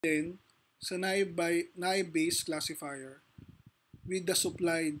din sa naive-based classifier with the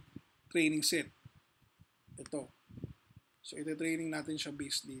supplied training set. Ito. So, ito-training natin siya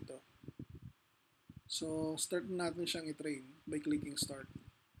based dito. So, start natin siyang i-train by clicking start.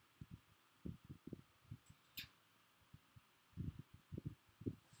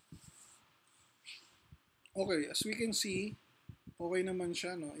 Okay, as we can see, okay naman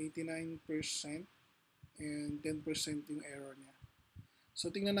siya, no? 89% and 10% yung error niya. So,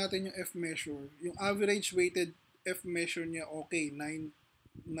 tingnan natin yung F measure. Yung average weighted F measure niya, okay, 90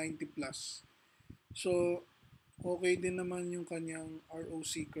 plus. So, okay din naman yung kanyang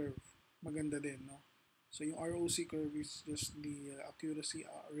ROC curve. Maganda din, no? So, yung ROC curve is just the accuracy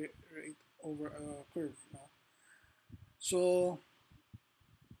rate over a curve, no? So,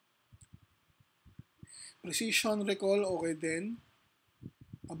 precision recall, okay din.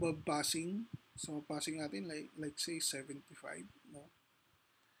 Above passing. So, passing natin, like say, 75, no?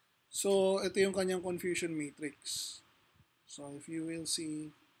 So, ito yung kanyang confusion matrix. So, if you will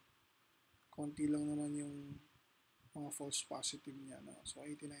see, konti lang naman yung mga false positive niya. No? So,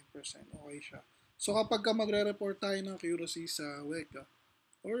 89%. Okay siya. So, kapag ka magre-report tayo ng accuracy sa Weka,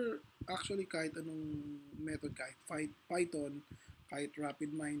 or actually kahit anong method, kahit Python, kahit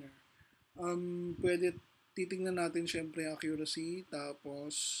RapidMiner, pwede titingnan natin syempre accuracy,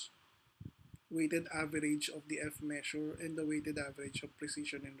 tapos weighted average of the F measure and the weighted average of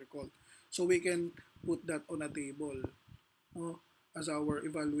precision and recall. So we can put that on a table, no, as our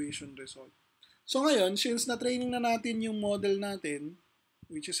evaluation result. So ngayon, since na-training na natin yung model natin,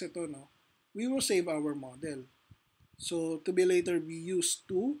 which is ito, no, we will save our model. So to be later be used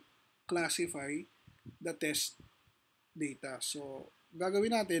to classify the test data. So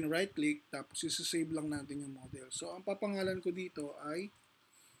gagawin natin, right-click, tapos isi-save lang natin yung model. So ang papangalan ko dito ay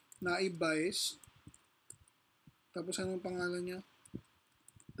naive-bias. Tapos anong pangalan niya?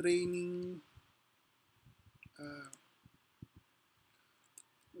 Training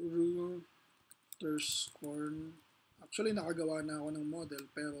Reuters score. Actually, nakagawa na ako ng model,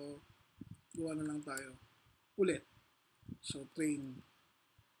 pero gawa na lang tayo ulit. So, train.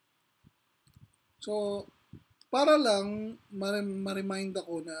 So, para lang ma-remind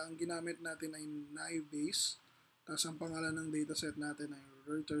ako na ang ginamit natin ay naive base. Tapos ang pangalan ng dataset natin ay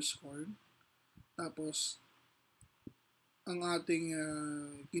Reuters score. Tapos, ang ating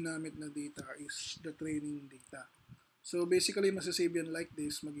ginamit na data is the training data. So, basically, masasave yan like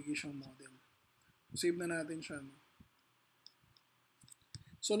this, magiging siyang model. Save na natin siya. No?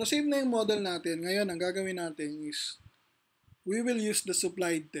 So, na-save na yung model natin. Ngayon, ang gagawin natin is, we will use the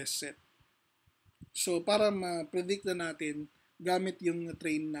supplied test set. So, para ma-predict na natin, gamit yung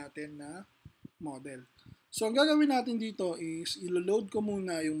train natin na model. So, ang gagawin natin dito is, ilo-load ko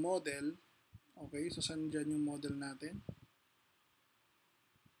muna yung model. Okay, so saan dyan yung model natin?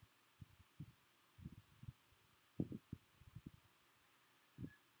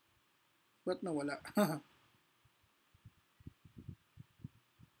 Ba't nawala?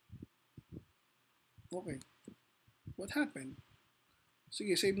 Okay. What happened?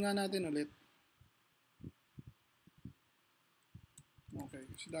 Sige, save nga natin ulit. Okay.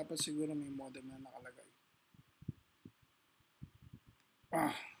 So, dapat siguro may model na nakalagay.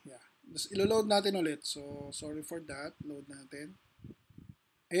 Yeah. Just ilo-load natin ulit. So, sorry for that. Load natin.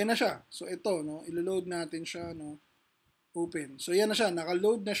 Ayan na siya. So, ito, no? Ilo-load natin siya, no? Open. So, yan na siya.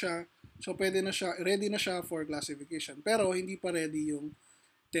 Naka-load na siya. So, pwede na siya, ready na siya for classification. Pero, hindi pa ready yung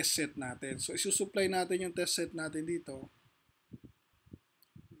test set natin. So, isusupply natin yung test set natin dito.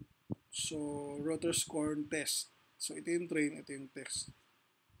 So, rotor score test. So, ito yung train, ito yung test.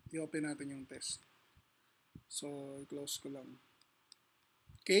 I-open natin yung test. So, i-close ko lang.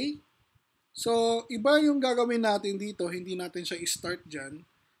 Okay? So, iba yung gagawin natin dito. Hindi natin siya i-start dyan.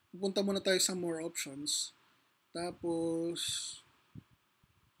 Pupunta muna tayo sa more options. Tapos,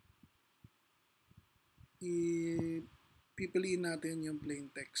 pipiliin natin yung plain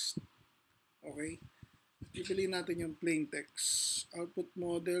text. Okay? Pipiliin natin yung plain text. Output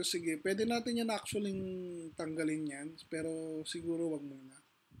model, sige. Pwede natin yan actually tanggalin yan. Pero siguro wag muna.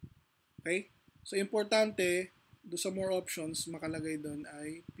 Okay? So, importante, do sa more options, makalagay doon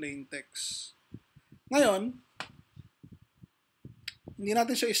ay plain text. Ngayon, hindi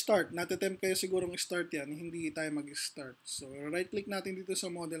natin siya i-start. Natitempt kayo sigurong i-start yan. Hindi tayo mag-start. So, right-click natin dito sa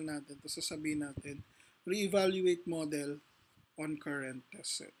model natin. Tapos sasabihin natin, re-evaluate model on current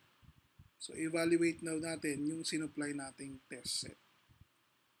test set. So, evaluate now natin yung sinupply nating test set.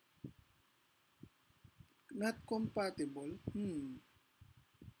 Not compatible?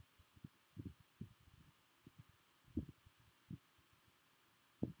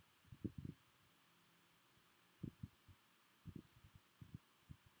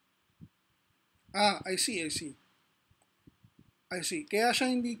 I see, I see. I see. Kaya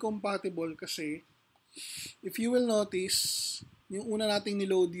siya hindi compatible kasi if you will notice, yung una nating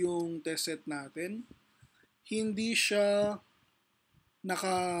niload yung test set natin, hindi siya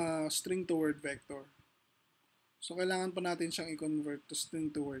naka-string to word vector. So, kailangan pa natin siyang i-convert to string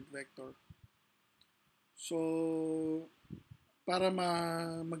to word vector. So, para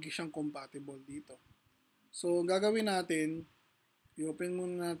maging siyang compatible dito. So, gagawin natin, i-open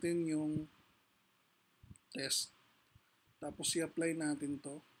muna natin yung test. Tapos, i-apply natin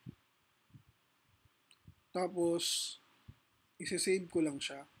to. Tapos, isi-save ko lang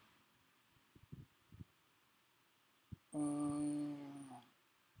siya.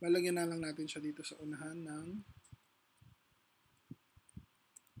 Lalagyan na lang natin siya dito sa unahan ng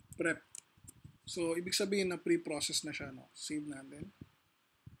prep. So, ibig sabihin na pre-process na siya. No? Save natin.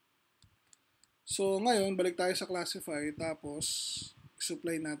 So, ngayon, balik tayo sa classify. Tapos,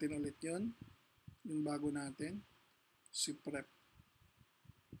 supply natin ulit yon, yung bago natin. Si prep.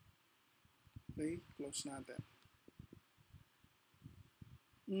 Okay, close natin.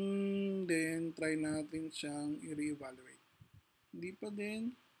 Then, try natin siyang i-reevaluate. Hindi pa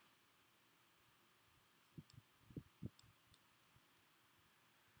din.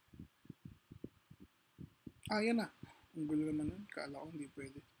 Yan na. Ang gulo naman nun. Kala ko hindi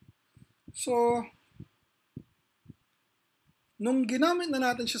pwede. So, nung ginamit na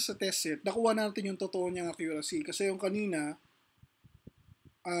natin siya sa test set, nakuha natin yung totoo niyang accuracy. Kasi yung kanina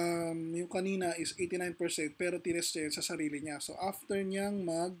is 89% pero tinest niya sa sarili niya. So, after niyang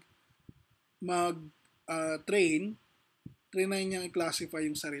train niyang i-classify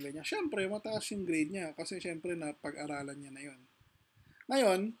yung sarili niya. Siyempre, mataas yung grade niya kasi siyempre na pag-aralan niya na yun.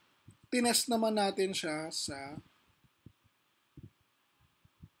 Ngayon, tinest naman natin siya sa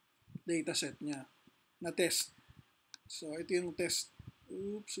dataset niya na test. So, ito yung test.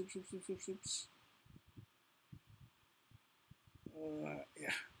 Oops.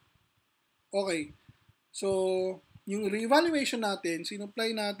 Yeah. Okay. So, yung re-evaluation natin,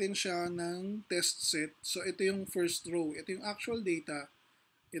 sinupply natin siya ng test set. So, ito yung first row. Ito yung actual data.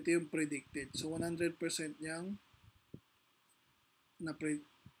 Ito yung predicted. So, 100% niyang 100%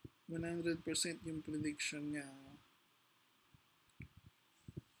 yung prediction niya.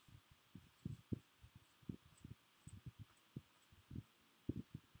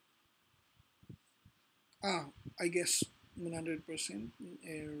 I guess 100%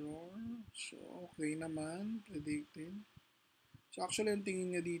 error. So, okay naman. Predicted. So, actually, ang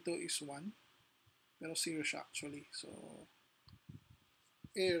tingin niya dito is 1. Pero 0 siya actually. So,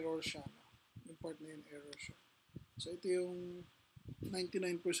 error siya. No? Yung part na yun, error siya. So, ito yung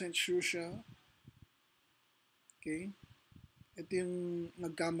 99% sure siya. Okay. Ito yung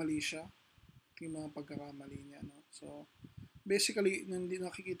nagkamali siya. Ito yung mga pagkakamali niya. No? So, basically,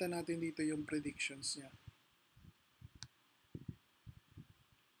 nakikita natin dito yung predictions niya.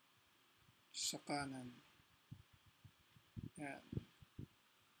 Sa kanan. Yan.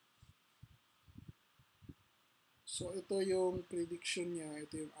 So, ito yung prediction niya.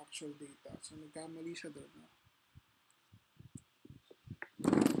 Ito yung actual data. So, nagkamali siya doon. No?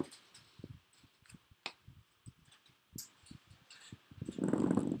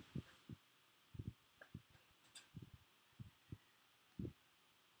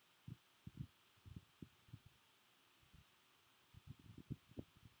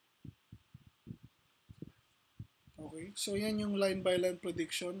 Okay. So, yan yung line by line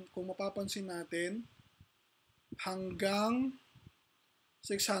prediction. Kung mapapansin natin, hanggang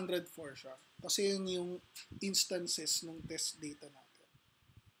 604 siya. Kasi yun yung instances ng test data natin.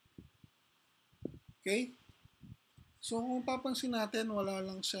 Okay? So, kung papansin natin, wala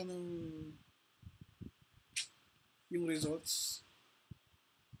lang siya ng yung results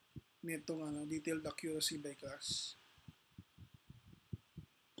nitong detailed accuracy by class.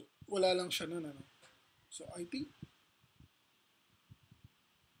 Wala lang siya nun. So, I think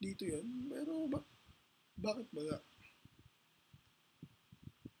dito yun. Pero, bakit ba?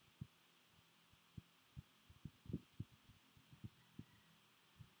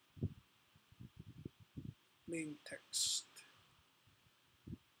 Plain text.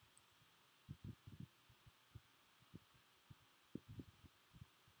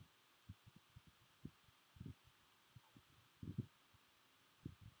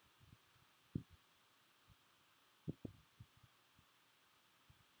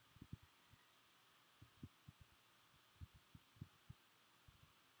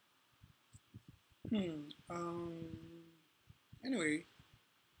 Anyway,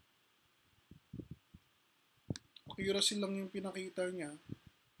 accuracy lang yung pinakita niya.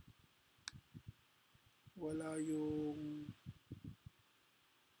 Wala yung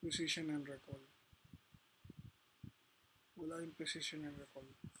precision and recall. Wala yung precision and recall.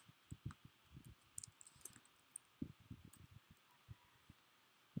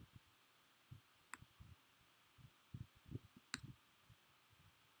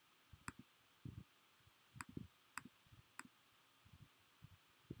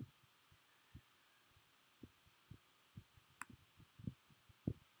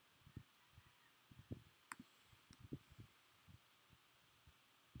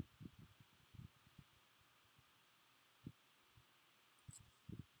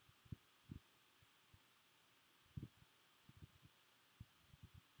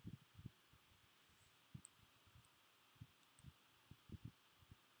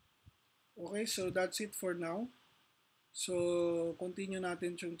 Okay, so that's it for now. So, continue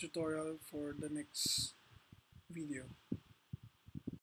natin yung tutorial for the next video.